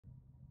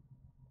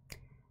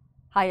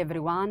Hi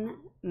everyone,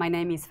 my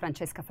name is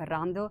Francesca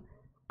Ferrando.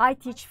 I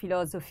teach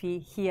philosophy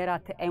here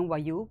at the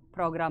NYU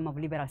Program of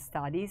Liberal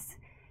Studies,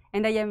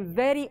 and I am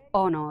very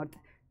honored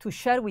to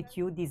share with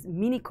you this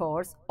mini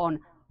course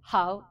on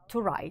how to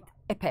write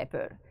a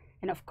paper.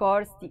 And of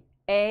course, the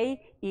A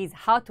is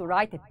how to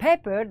write a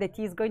paper that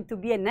is going to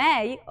be an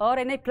A or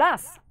an A+.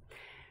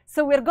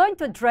 So we're going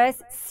to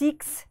address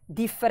 6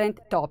 different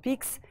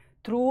topics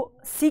through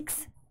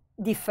 6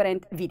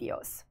 different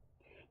videos.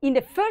 In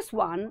the first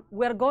one,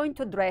 we're going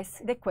to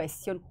address the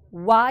question,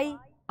 why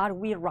are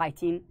we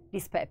writing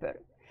this paper?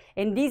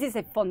 And this is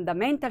a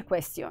fundamental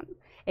question,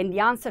 and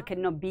the answer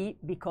cannot be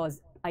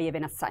because I have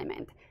an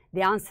assignment.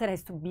 The answer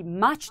has to be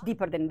much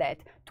deeper than that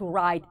to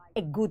write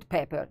a good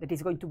paper that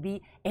is going to be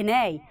an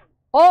A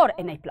or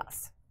an A+.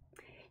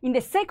 In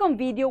the second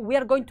video, we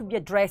are going to be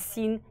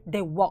addressing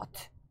the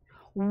what.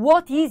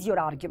 What is your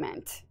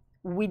argument?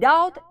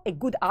 Without a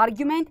good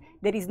argument,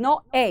 there is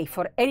no A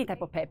for any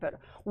type of paper.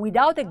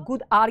 Without a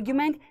good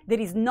argument, there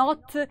is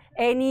not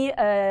any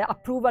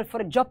approval for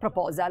a job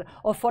proposal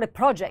or for a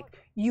project.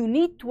 You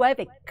need to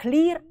have a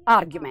clear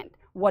argument,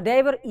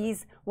 whatever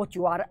is what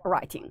you are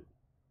writing.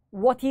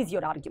 What is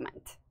your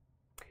argument?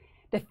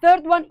 The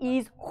third one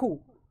is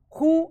who.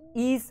 Who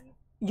is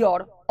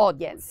your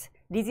audience?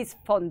 This is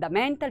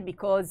fundamental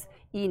because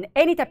in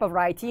any type of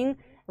writing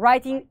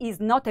is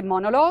not a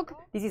monologue.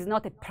 This is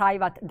not a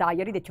private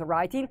diary that you're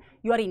writing.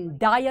 You are in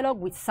dialogue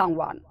with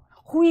someone.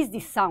 Who is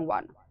this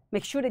someone?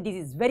 Make sure that this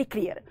is very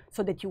clear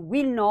so that you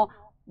will know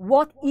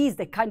what is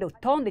the kind of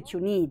tone that you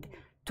need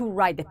to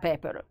write the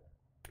paper.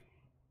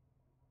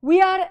 We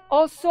are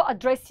also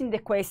addressing the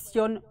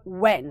question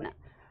when.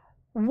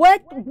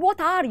 What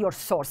are your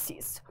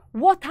sources?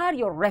 What are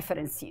your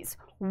references?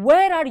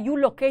 Where are you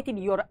locating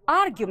your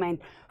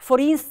argument, for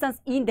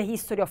instance, in the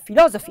history of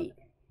philosophy?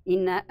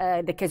 In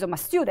the case of my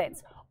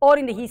students, or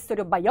in the history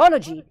of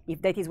biology,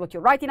 if that is what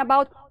you're writing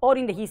about, or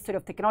in the history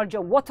of technology,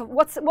 or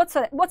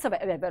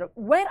whatsoever.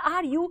 Where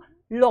are you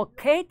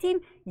locating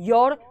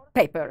your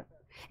paper?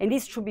 And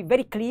this should be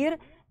very clear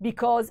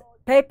because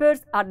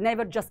papers are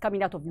never just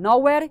coming out of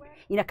nowhere.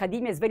 In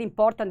academia, it's very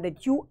important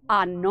that you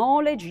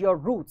acknowledge your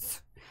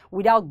roots.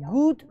 Without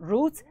good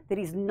roots, there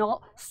is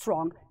no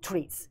strong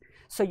trees.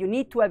 So you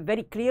need to have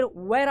very clear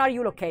where are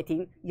you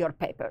locating your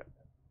paper.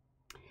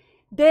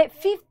 The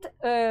fifth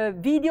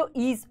video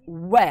is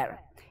where.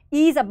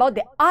 Is about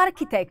the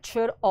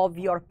architecture of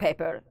your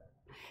paper.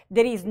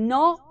 There is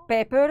no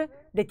paper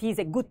that is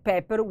a good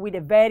paper with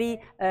a very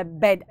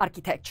bad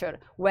architecture,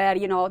 where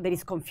there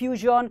is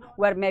confusion,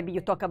 where maybe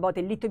you talk about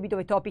a little bit of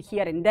a topic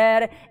here and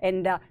there,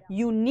 and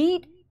you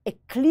need a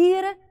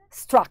clear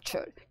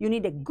structure. You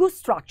need a good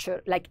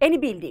structure, like any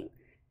building.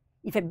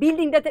 If a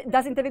building that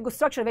doesn't have a good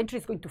structure, eventually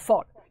it's going to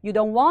fall. You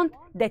don't want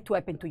that to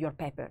happen to your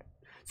paper.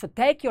 So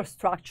take your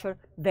structure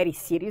very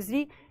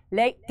seriously.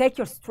 Take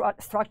your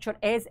structure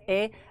as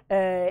an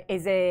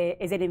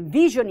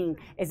envisioning,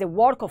 as a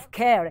work of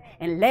care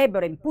and labor,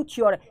 and put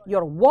your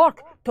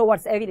work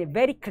towards having a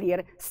very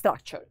clear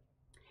structure.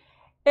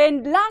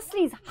 And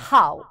lastly is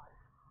how.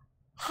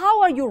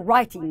 How are you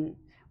writing?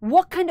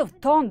 What kind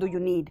of tone do you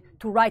need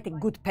to write a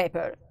good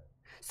paper?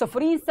 So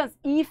for instance,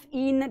 if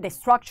in the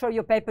structure of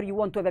your paper you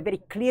want to have a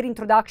very clear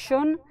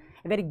introduction,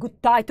 a very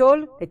good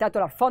title. The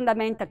titles are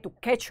fundamental to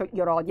catch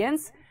your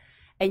audience,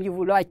 and you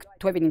would like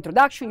to have an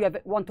introduction. You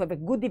want to have a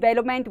good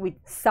development with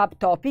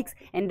subtopics,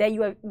 and then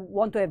you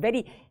want to have a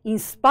very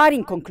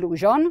inspiring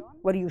conclusion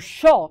where you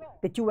show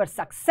that you were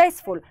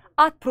successful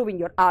at proving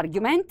your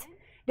argument.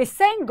 The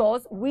same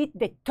goes with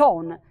the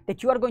tone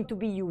that you are going to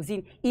be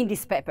using in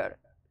this paper.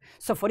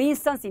 So for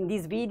instance, in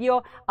this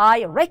video,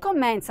 I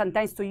recommend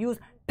sometimes to use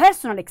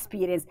personal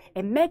experience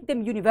and make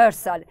them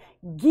universal.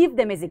 Give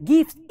them as a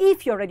gift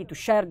if you're ready to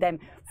share them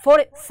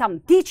for some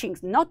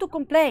teachings, not to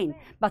complain,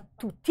 but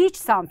to teach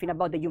something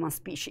about the human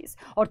species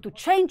or to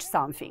change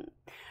something.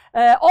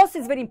 Also,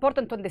 it's very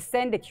important to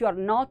understand that you are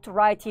not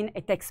writing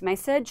a text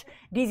message.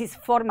 This is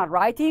formal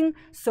writing,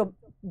 so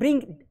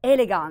bring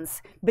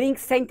elegance, bring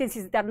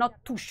sentences that are not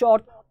too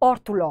short or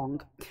too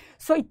long.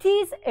 So it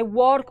is a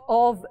work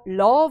of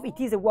love, it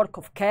is a work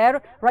of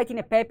care. Writing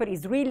a paper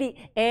is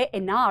really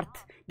an art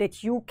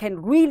that you can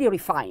really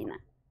refine.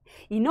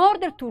 In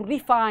order to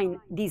refine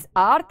this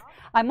art,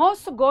 I'm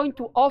also going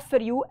to offer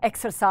you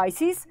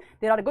exercises.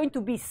 There are going to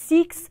be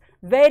 6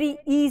 very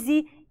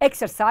easy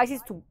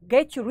exercises to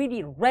get you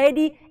really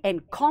ready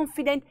and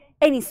confident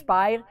and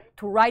inspired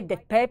to write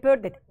that paper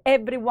that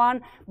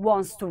everyone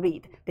wants to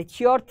read, that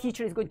your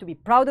teacher is going to be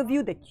proud of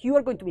you, that you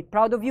are going to be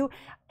proud of you,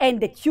 and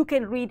that you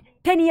can read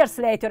 10 years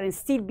later and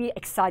still be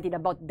excited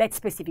about that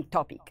specific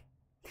topic.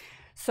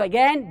 So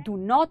again, do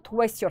not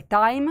waste your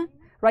time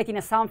writing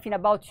something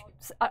about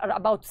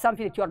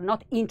something that you are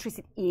not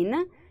interested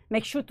in.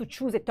 Make sure to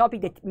choose a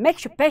topic that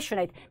makes you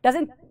passionate.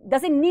 Doesn't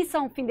need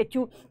something that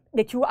you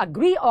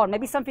agree on,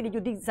 maybe something that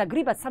you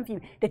disagree, but something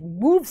that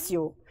moves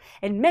you.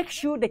 And make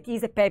sure that it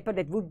is a paper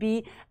that would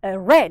be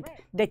read,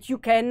 that you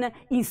can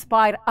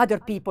inspire other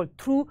people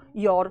through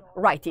your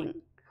writing.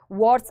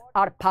 Words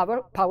are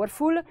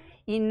powerful.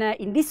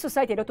 in this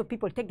society, a lot of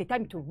people take the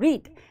time to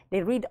read.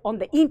 They read on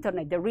the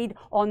internet, they read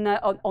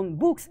on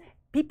books.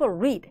 People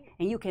read,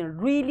 and you can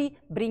really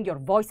bring your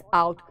voice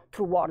out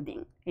through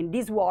wording. And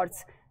these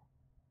words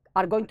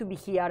are going to be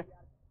here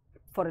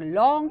for a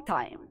long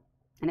time.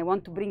 And I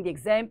want to bring the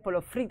example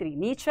of Friedrich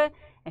Nietzsche,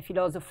 a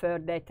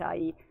philosopher that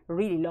I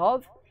really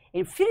love.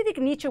 And Friedrich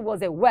Nietzsche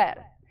was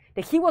aware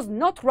that he was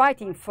not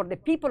writing for the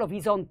people of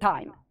his own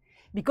time,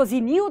 because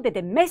he knew that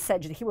the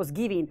message that he was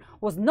giving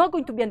was not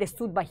going to be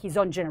understood by his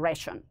own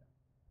generation.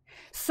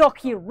 So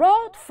he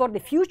wrote for the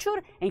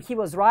future, and he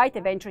was right.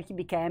 Eventually he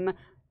became,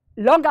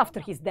 long after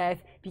his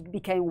death, he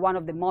became one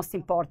of the most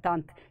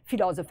important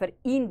philosophers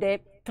in the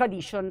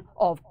tradition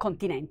of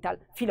continental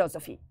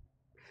philosophy.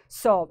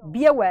 So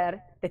be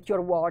aware that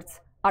your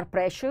words are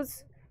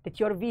precious, that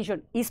your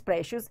vision is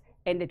precious,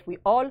 and that we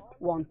all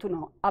want to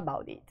know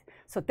about it.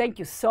 So thank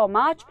you so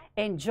much.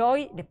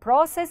 Enjoy the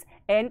process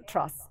and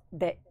trust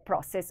the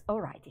process of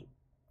writing.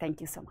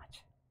 Thank you so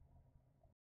much.